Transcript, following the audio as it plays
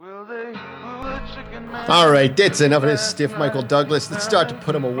All right, that's enough of this stiff Michael Douglas. Let's start to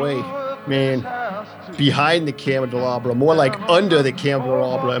put him away. Man, behind the candelabra, more like under the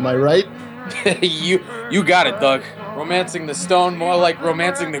candelabra, am I right? You got it, Doug. Romancing the stone, more like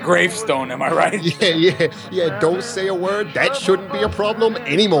romancing the gravestone, am I right? Yeah, don't say a word. That shouldn't be a problem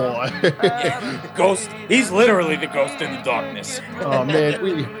anymore. The ghost, he's literally the ghost in the darkness. Oh,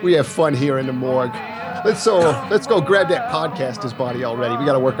 man, we have fun here in the morgue. Let's go grab that podcaster's body already. We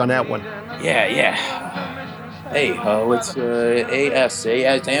got to work on that one. Yeah. Hey, it's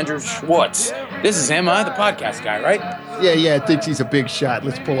AS Andrew Schwartz. This is him, the podcast guy, right? Yeah, thinks he's a big shot.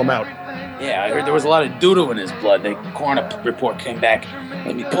 Let's pull him out. Yeah, I heard there was a lot of doo-doo in his blood. The coroner report came back.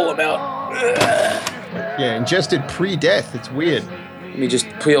 Let me pull him out. Yeah, ingested pre-death. It's weird. Let me just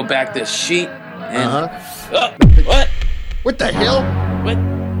peel back this sheet. And... What? What the hell? What?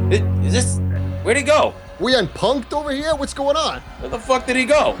 Is this... Where'd he go? We unpunked over here? What's going on? Where the fuck did he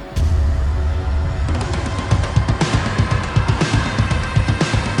go?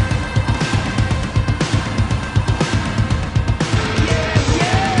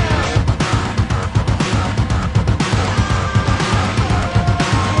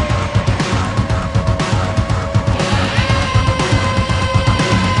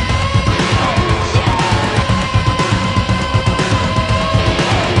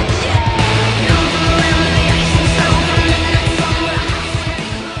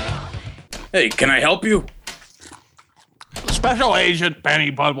 Hey, can I help you? Special Agent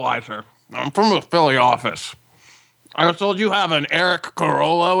Benny Budweiser. I'm from the Philly office. I was told you have an Eric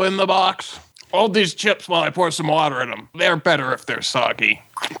Carollo in the box. Hold these chips while I pour some water in them. They're better if they're soggy.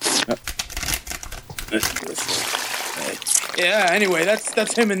 Yeah, anyway,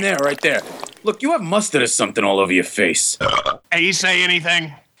 that's him in there, right there. Look, you have mustard or something all over your face. Hey, you say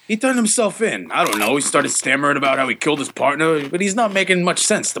anything? He turned himself in. I don't know, he started stammering about how he killed his partner, but he's not making much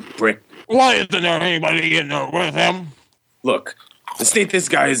sense, the prick. Why isn't there anybody in there with him? Look, the state this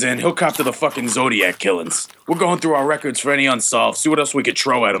guy is in, he'll cop to the fucking Zodiac killings. We're going through our records for any unsolved, see what else we could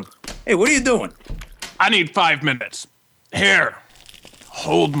throw at him. Hey, what are you doing? I need 5 minutes. Here,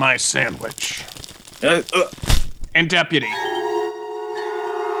 hold my sandwich. And deputy,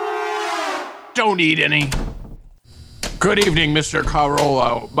 don't eat any. Good evening, Mr.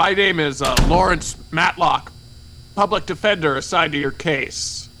 Carollo. My name is Lawrence Matlock, public defender assigned to your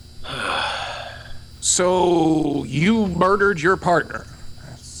case. So, you murdered your partner.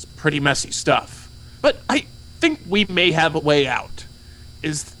 That's pretty messy stuff. But I think we may have a way out.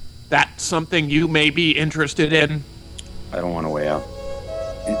 Is that something you may be interested in? I don't want a way out.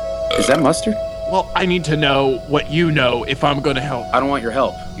 Is that mustard? Well, I need to know what you know if I'm going to help. I don't want your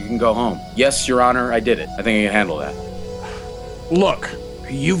help. You can go home. Yes, Your Honor, I did it. I think I can handle that. Look,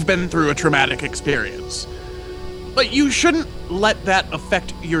 you've been through a traumatic experience. But you shouldn't let that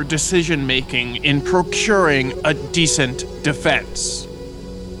affect your decision-making in procuring a decent defense.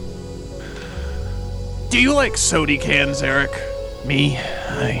 Do you like soda cans, Eric? Me,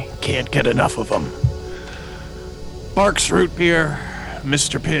 I can't get enough of them. Barks Root Beer,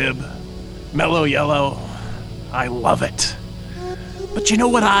 Mr. Pibb, Mellow Yellow, I love it. But you know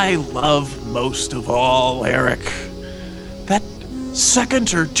what I love most of all, Eric? That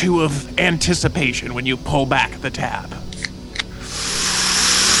second or two of anticipation when you pull back the tab.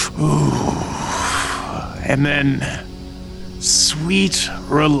 Ooh. And then sweet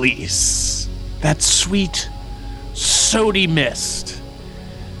release. That sweet, sody mist.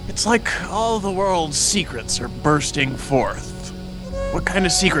 It's like all the world's secrets are bursting forth. What kind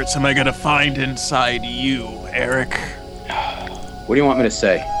of secrets am I gonna find inside you, Eric? What do you want me to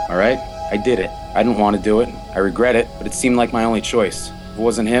say, all right? I did it. I didn't want to do it. I regret it, but it seemed like my only choice. If it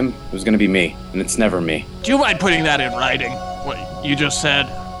wasn't him, it was going to be me, and it's never me. Do you mind putting that in writing, what you just said?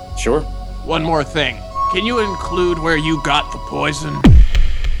 Sure. One more thing. Can you include where you got the poison?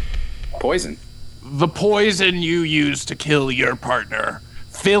 Poison? The poison you used to kill your partner,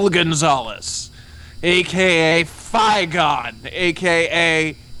 Phil Gonzalez, a.k.a. Figon,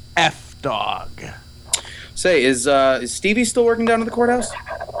 a.k.a. F-Dog. Say, is Stevie still working down at the courthouse?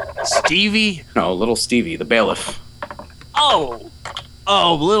 Stevie? No, little Stevie, the bailiff. Oh,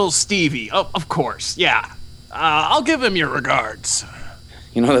 little Stevie. Oh, of course, yeah. I'll give him your regards.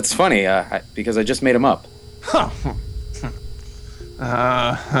 You know, that's funny, because I just made him up.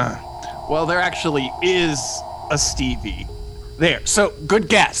 Well, there actually is a Stevie. There, so good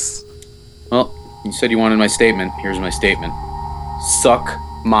guess. Well, you said you wanted my statement. Here's my statement. Suck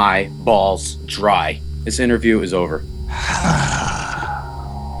my balls dry. This interview is over.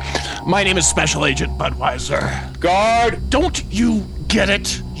 My name is Special Agent Budweiser. Guard! Don't you Get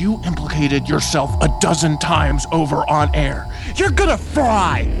it? You implicated yourself a dozen times over on air. You're gonna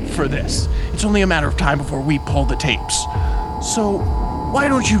fry for this. It's only a matter of time before we pull the tapes. So, why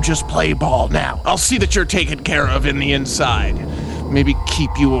don't you just play ball now? I'll see that you're taken care of in the inside. Maybe keep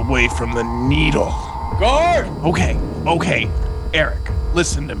you away from the needle. Guard! Okay. Eric,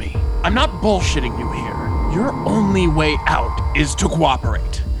 listen to me. I'm not bullshitting you here. Your only way out is to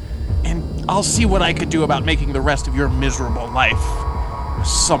cooperate. And I'll see what I could do about making the rest of your miserable life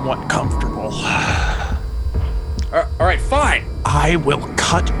somewhat comfortable. All right, fine. I will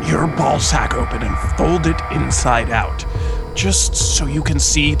cut your ball sack open and fold it inside out, just so you can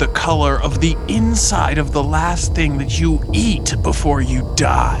see the color of the inside of the last thing that you eat before you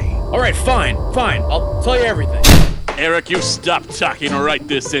die. All right, fine. I'll tell you everything. Eric, you stop talking right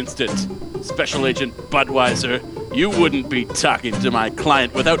this instant. Special Agent Budweiser, you wouldn't be talking to my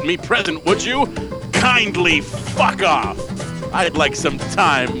client without me present, would you? Kindly fuck off. I'd like some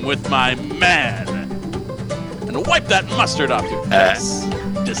time with my man. And wipe that mustard off your face.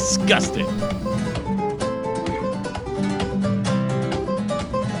 Disgusting.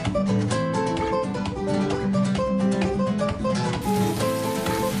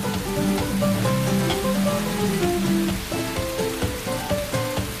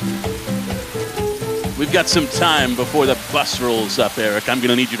 We've got some time before the bus rolls up, Eric. I'm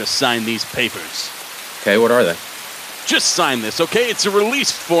gonna need you to sign these papers. Okay, what are they? Just sign this, okay? It's a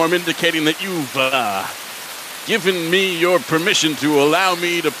release form indicating that you've, given me your permission to allow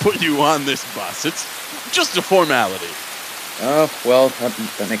me to put you on this bus. It's just a formality. Oh, well,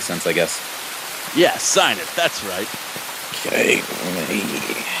 that makes sense, I guess. Yeah, sign it. That's right. Okay,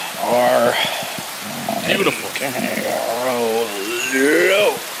 R. Beautiful.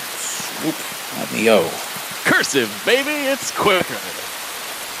 Swoop on the O. Cursive, baby. It's quicker.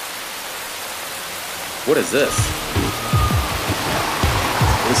 What is this?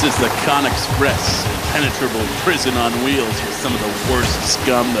 This is the Con Express, impenetrable prison on wheels with some of the worst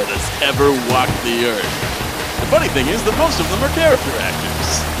scum that has ever walked the earth. The funny thing is that most of them are character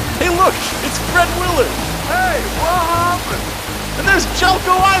actors. Hey, look, it's Fred Willard. Hey, what happened? And there's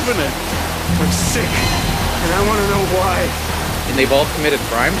Jelko Ivanin. I'm sick, and I want to know why. And they've all committed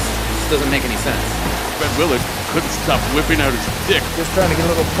crimes? This doesn't make any sense. Fred Willard couldn't stop whipping out his dick. Just trying to get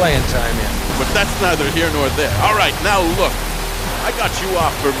a little playing time in. But that's neither here nor there. All right, now look. I got you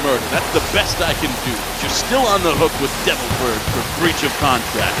off for murder. That's the best I can do. But you're still on the hook with Devilbird for breach of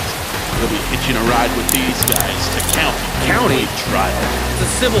contract. You'll be hitching a ride with these guys to county trial. It's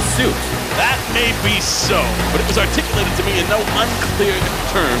a civil suit. That may be so, but it was articulated to me in no unclear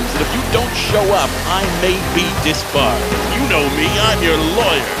terms that if you don't show up, I may be disbarred. You know me, I'm your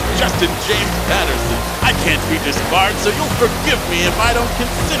lawyer, Justin James Patterson. I can't be disbarred, so you'll forgive me if I don't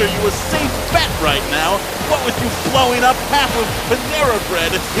consider you a safe bet right now, what with you blowing up half of Panera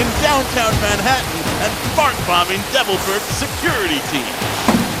Bread in downtown Manhattan and fart-bombing Devilbird's security team.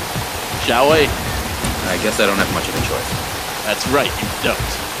 Shall we? I guess I don't have much of a choice. That's right, you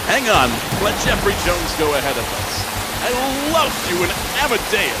don't. Hang on, let Jeffrey Jones go ahead of us. I loved you in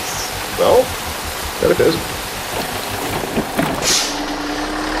Amadeus. Well, there it is.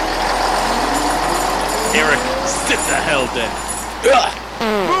 Eric, sit the hell down.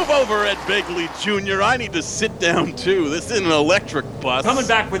 Move over, Ed Begley Jr. I need to sit down, too. This isn't an electric bus. Coming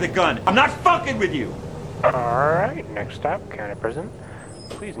back with a gun. I'm not fucking with you. Alright, next stop, County Prison.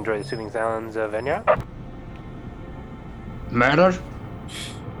 Please enjoy the soothing sounds of Enya. Murder?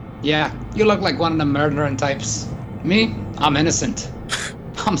 Yeah, you look like one of the murdering types. Me? I'm innocent.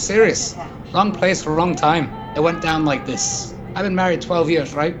 I'm serious. Wrong place, wrong time. It went down like this. I've been married 12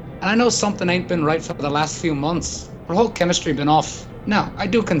 years, right? And I know something ain't been right for the last few months. Our whole chemistry been off. Now, I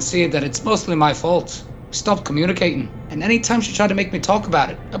do concede that it's mostly my fault. We stopped communicating. And anytime she tried to make me talk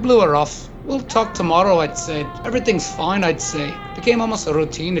about it, I blew her off. We'll talk tomorrow, I'd say. Everything's fine, I'd say. Became almost a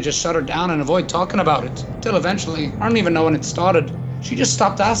routine to just shut her down and avoid talking about it. Till eventually, I don't even know when it started. She just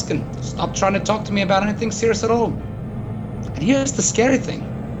stopped asking. Stopped trying to talk to me about anything serious at all. And here's the scary thing.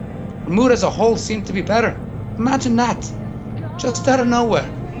 Her mood as a whole seemed to be better. Imagine that. Just out of nowhere.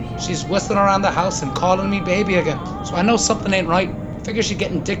 She's whistling around the house and calling me baby again. So I know something ain't right. Figure she's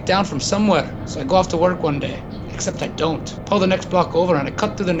getting dicked down from somewhere. So I go off to work one day. Except I don't. Pull the next block over and I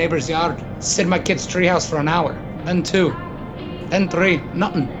cut through the neighbor's yard. Sit in my kid's treehouse for an hour. Then 2. Then 3.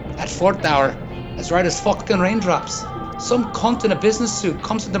 Nothing. At 4th hour, as right as fucking raindrops. Some cunt in a business suit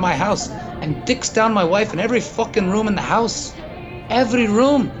comes into my house and dicks down my wife in every fucking room in the house. Every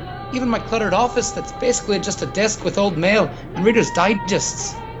room. Even my cluttered office that's basically just a desk with old mail and Reader's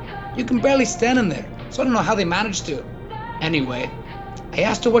Digests. You can barely stand in there, so I don't know how they managed to. Anyway, I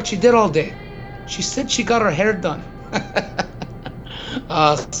asked her what she did all day. She said she got her hair done.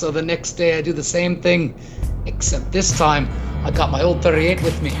 So the next day I do the same thing, except this time I got my old 38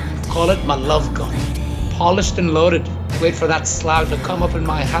 with me. Call it my love gun. Polished and loaded. Wait for that slag to come up in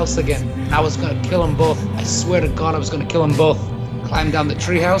my house again. And I was gonna kill them both. I swear to God I was gonna kill them both. Climb down the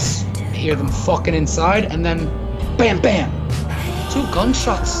treehouse, hear them fucking inside, and then bam, bam. 2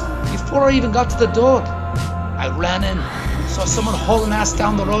 gunshots before I even got to the door. I ran in, saw someone hauling ass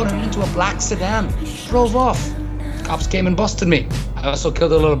down the road and into a black sedan. Drove off. Cops came and busted me. I also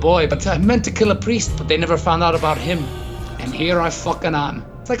killed a little boy, but I meant to kill a priest, but they never found out about him. And here I fucking am.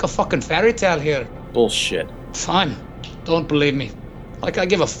 It's like a fucking fairy tale here. Bullshit. Fine. Don't believe me. Like I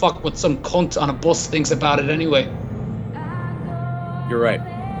give a fuck what some cunt on a bus thinks about it anyway. You're right.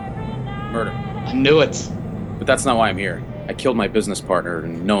 Murder. I knew it. But that's not why I'm here. I killed my business partner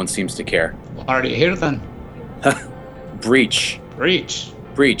and no one seems to care. Why are you here then? Breach. Breach.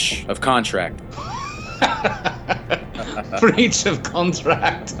 Breach of contract. Breach of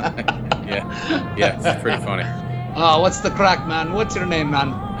contract. Yeah, it's pretty funny. Oh, what's the crack, man? What's your name, man?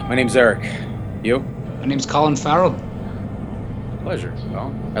 My name's Eric. You? My name's Colin Farrell. Pleasure.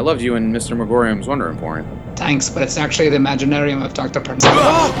 Well, I loved you in Mr. Megorium's Wonder Emporium. Thanks, but it's actually the Imaginarium of Dr. Prince.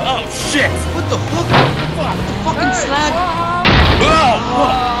 Oh, shit! What the fuck? What the fucking slag?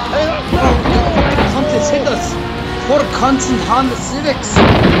 Cunt has hit us. 4 cunts in Honda Civics.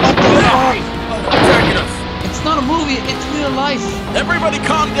 What the fuck? Attacking us! It's not a movie, it's real life. Everybody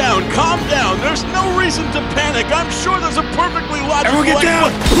calm down, calm down. There's no reason to panic. I'm sure there's a perfectly logical... Everyone get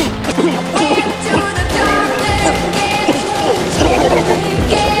down!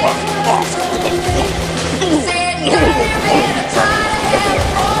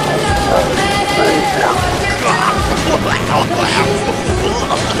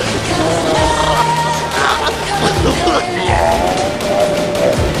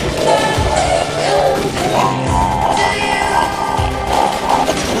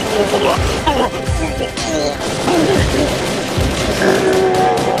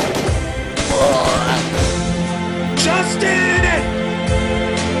 Justin!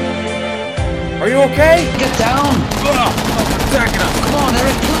 Are you okay? Get down. Attacking us! Come on,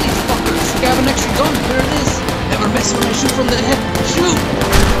 Eric, kill these fuckers. You have an extra gun, here it is. Never miss when I shoot from the hip. Shoot!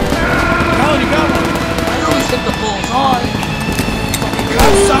 Colin, you got one. I always hit the bullseye.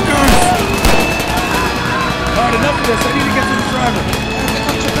 Cocksuckers! Alright, enough of this. I need to get to the driver. I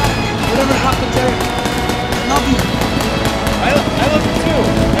got your back. Whatever happens, Eric. I love you. I love you too.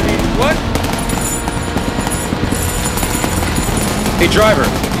 I mean, what? Hey, driver.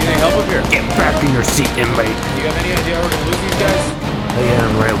 You need help up here? Get back in your seat, inmate. Do you have any idea how we're gonna lose these guys? I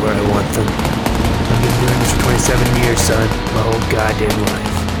am right where I want them. I've been doing this for 27 years, son. My whole goddamn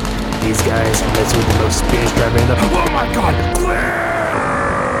life. These guys, that's with the most experienced driver in the... Oh my god!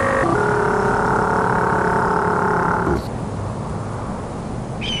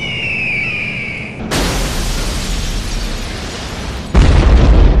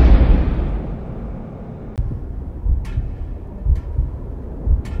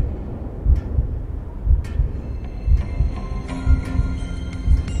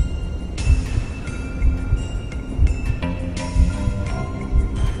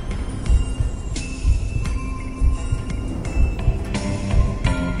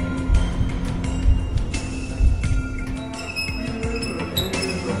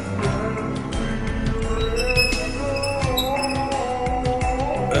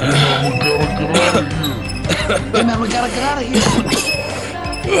 Hey man, we gotta get out of here.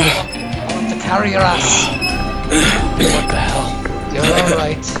 I'll have to carry your ass. What the hell? You're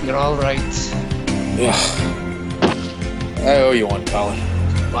alright. You're alright. I owe you one, Colin.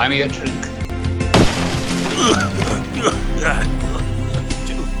 Buy me a drink.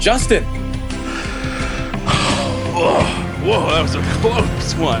 Justin! Whoa, that was a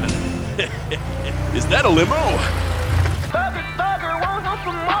close one. Is that a limo?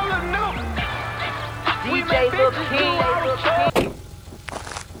 DJ Lil King.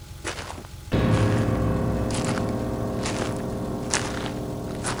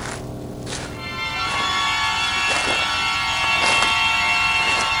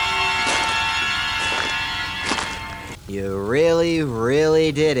 You really,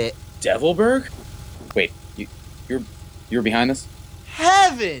 really did it. Devilberg? Wait, you're behind this?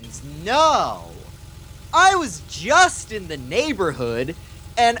 Heavens, no! I was just in the neighborhood,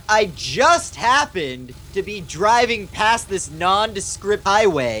 and I just happened to be driving past this nondescript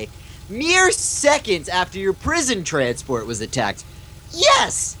highway mere seconds after your prison transport was attacked.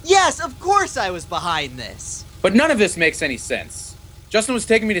 Yes, of course I was behind this. But none of this makes any sense. Justin was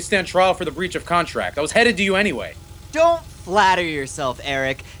taking me to stand trial for the breach of contract. I was headed to you anyway. Don't flatter yourself,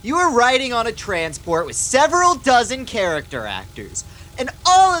 Eric. You were riding on a transport with several dozen character actors. And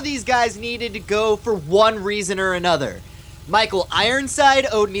all of these guys needed to go for one reason or another. Michael Ironside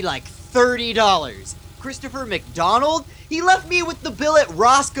owed me like $30. Christopher McDonald, he left me with the bill at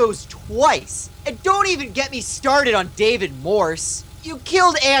Roscoe's twice. And don't even get me started on David Morse. You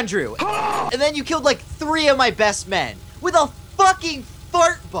killed Andrew, and then you killed like 3 of my best men with a fucking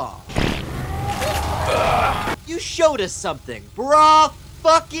fart bomb. You showed us something, bra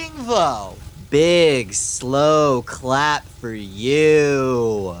fucking vo. Big, slow clap for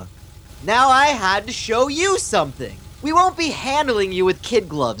you. Now I had to show you something. We won't be handling you with kid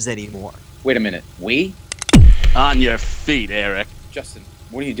gloves anymore. Wait a minute. We? On your feet, Eric. Justin,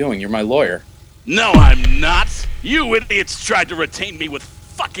 what are you doing? You're my lawyer. No, I'm not. You idiots tried to retain me with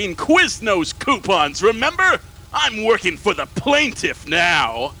fucking Quiznos coupons, remember? I'm working for the plaintiff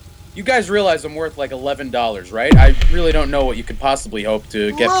now. You guys realize I'm worth like $11, right? I really don't know what you could possibly hope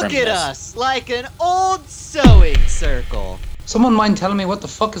to get from this. Look at us, like an old sewing circle. Someone mind telling me what the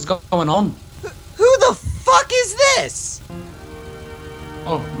fuck is going on? Who the fuck is this?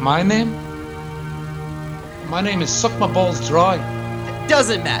 Oh, my name? My name is Suck My Balls Dry.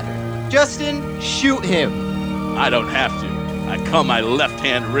 Doesn't matter. Justin, shoot him. I don't have to. I call my left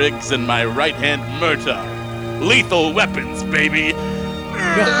hand Riggs and my right hand Murtaugh. Lethal weapons, baby.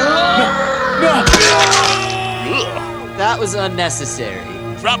 That was unnecessary.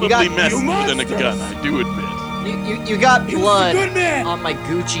 Probably messier than a gun, I do admit. You got blood on my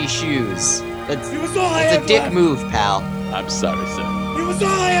Gucci shoes. It's a dick move, pal. I'm sorry, sir. It was all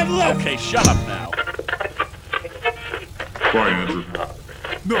I had left! Okay, shut up now. Quiet, Andrew.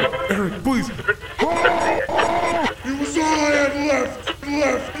 No, Eric, please. It was all I had left!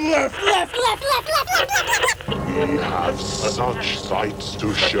 We have such sights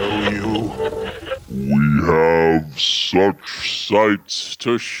to show you. We have such sights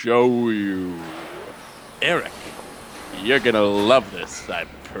To show you. Eric, you're gonna love this, I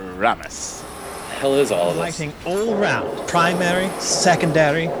promise. What the hell is all of this? Lighting all round. Primary,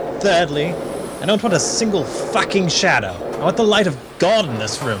 secondary, thirdly. I don't want a single fucking shadow. I want the light of God in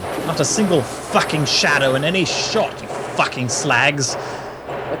this room. Not a single fucking shadow in any shot, you fucking slags.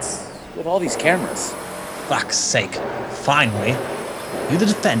 What's with all these cameras? Fuck's sake. Finally. You the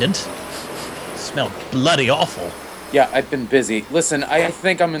defendant? Smell bloody awful. Yeah, I've been busy. Listen, I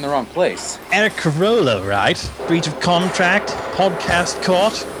think I'm in the wrong place. Eric Carolla, right? Breach of contract, podcast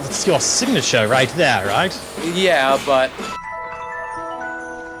caught. It's your signature right there, right? Yeah, but...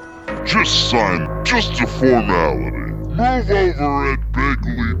 Just sign. Just a formality. Move over, Ed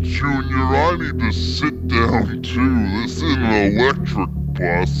Begley Jr. I need to sit down too. This isn't an electric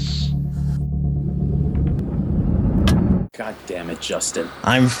bus. God damn it, Justin.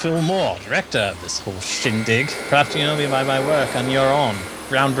 I'm Phil Moore, director of this whole shindig. Perhaps you know me by my work on You're On,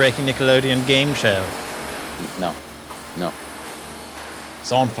 groundbreaking Nickelodeon game show. No.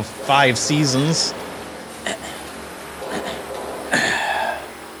 It's on for 5 seasons.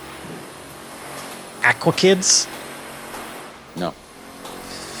 Aqua Kids? No.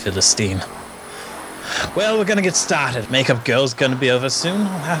 Philistine. Well, we're gonna get started. Makeup girl's gonna be over soon.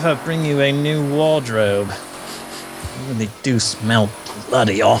 I'll have her bring you a new wardrobe. You really do smell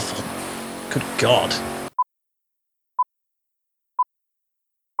bloody awful. Good God.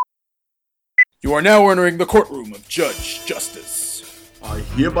 You are now entering the courtroom of Judge Justice. I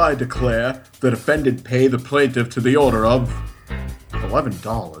hereby declare the defendant pay the plaintiff to the order of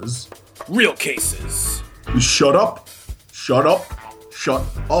 $11. Real cases. Shut up. Shut up. Shut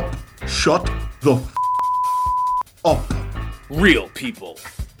up. Shut the up. Real people.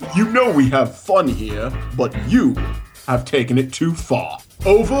 You know we have fun here, but you have taken it too far.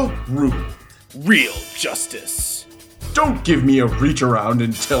 Overruled. Real justice. Don't give me a reach around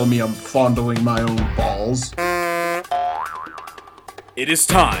and tell me I'm fondling my own balls. It is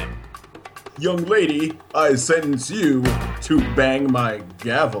time. Young lady, I sentence you to bang my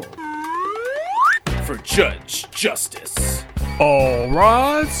gavel. For Judge Justice. All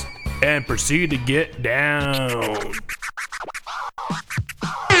rise and proceed to get down. Thank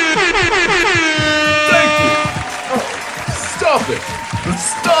you. Oh, stop it.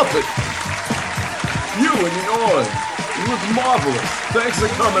 Stop it. You and yours. You look marvelous. Thanks for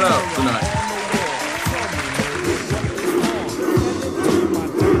coming out tonight.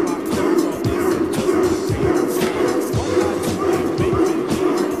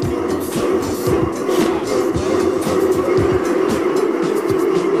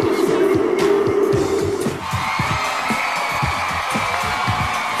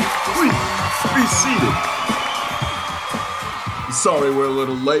 Sorry we're a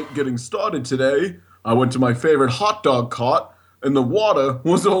little late getting started today. I went to my favorite hot dog cart, and the water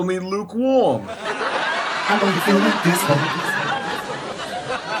was only lukewarm. How long you feel like this one?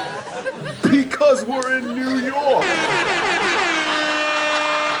 we're in New York.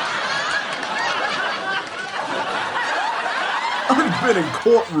 I've been in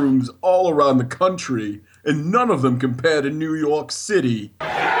courtrooms all around the country, and none of them compare to New York City.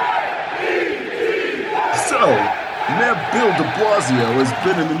 So, Mayor Bill de Blasio has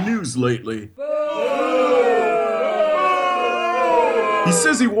been in the news lately. He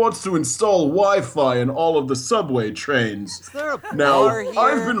says he wants to install Wi-Fi in all of the subway trains. Is there a Now, bar here?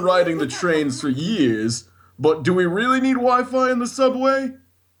 I've been riding the trains for years, but do we really need Wi-Fi in the subway?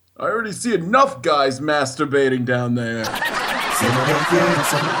 I already see enough guys masturbating down there.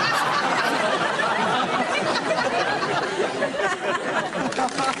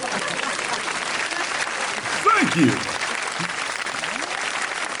 Thank you!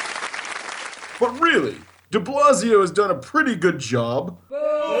 But really, de Blasio has done a pretty good job.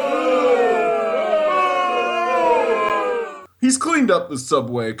 He's cleaned up the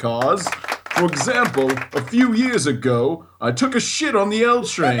subway cars. For example, a few years ago, I took a shit on the L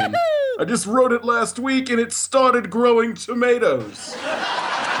train. I just rode it last week and it started growing tomatoes.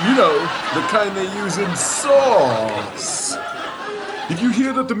 You know, the kind they use in sauce. Did you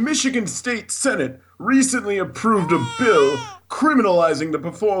hear that the Michigan State Senate recently approved a bill criminalizing the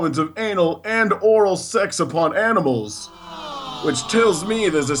performance of anal and oral sex upon animals? Which tells me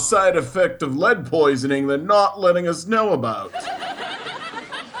there's a side effect of lead poisoning they're not letting us know about.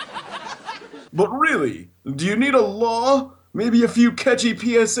 But really, do you need a law? Maybe a few catchy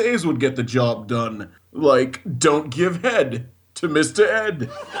PSAs would get the job done. Like, don't give head to Mr. Ed.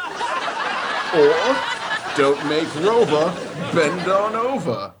 Or, don't make Rover bend on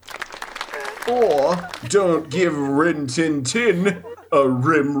over. Or, don't give Rin Tin Tin a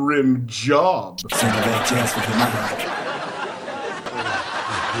rim job.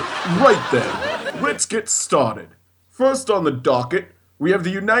 Right then, let's get started. First on the docket, we have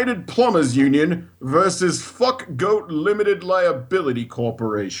the United Plumbers Union versus Fuck Goat Limited Liability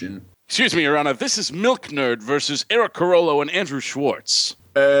Corporation. Excuse me, Your Honor. This is Milk Nerd versus Eric Carollo and Andrew Schwartz.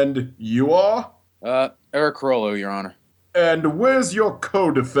 And you are? Eric Carollo, Your Honor. And where's your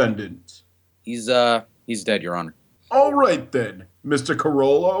co-defendant? He's dead, Your Honor. All right then, Mr.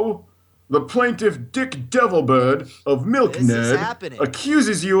 Carollo. The plaintiff Dick Devilbird of Milk Nerd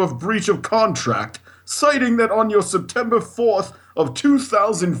accuses you of breach of contract, citing that on your September 4th of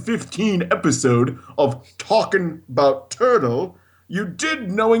 2015 episode of Talkin' About Turtle, you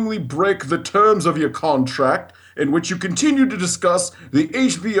did knowingly break the terms of your contract in which you continued to discuss the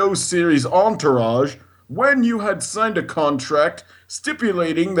HBO series Entourage when you had signed a contract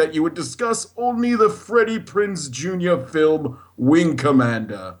stipulating that you would discuss only the Freddie Prinze Jr. film Wing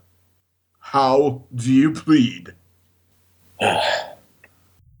Commander. How do you plead?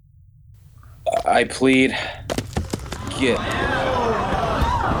 I plead guilty.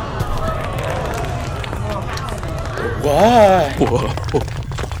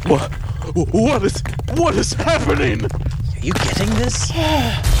 What is happening? Are you getting this?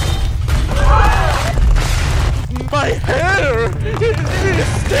 My hair is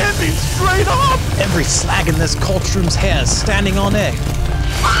standing straight up. Every slag in this courtroom's hair is standing on end.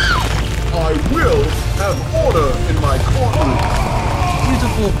 I will have order in my courtroom.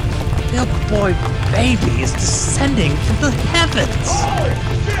 Beautiful milk boy baby is descending from the heavens.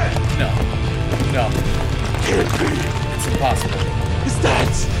 No. Can't be. It's impossible. Is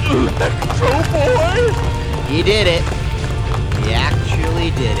that Electro Boy? He did it. He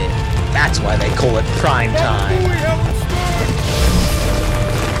actually did it. That's why they call it prime time.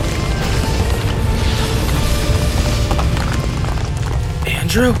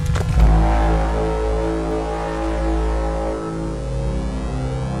 Andrew?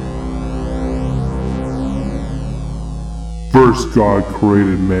 First God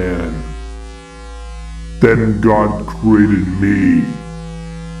created man. Then God created me.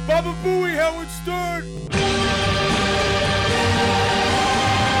 Baba Booey, Howard Stern!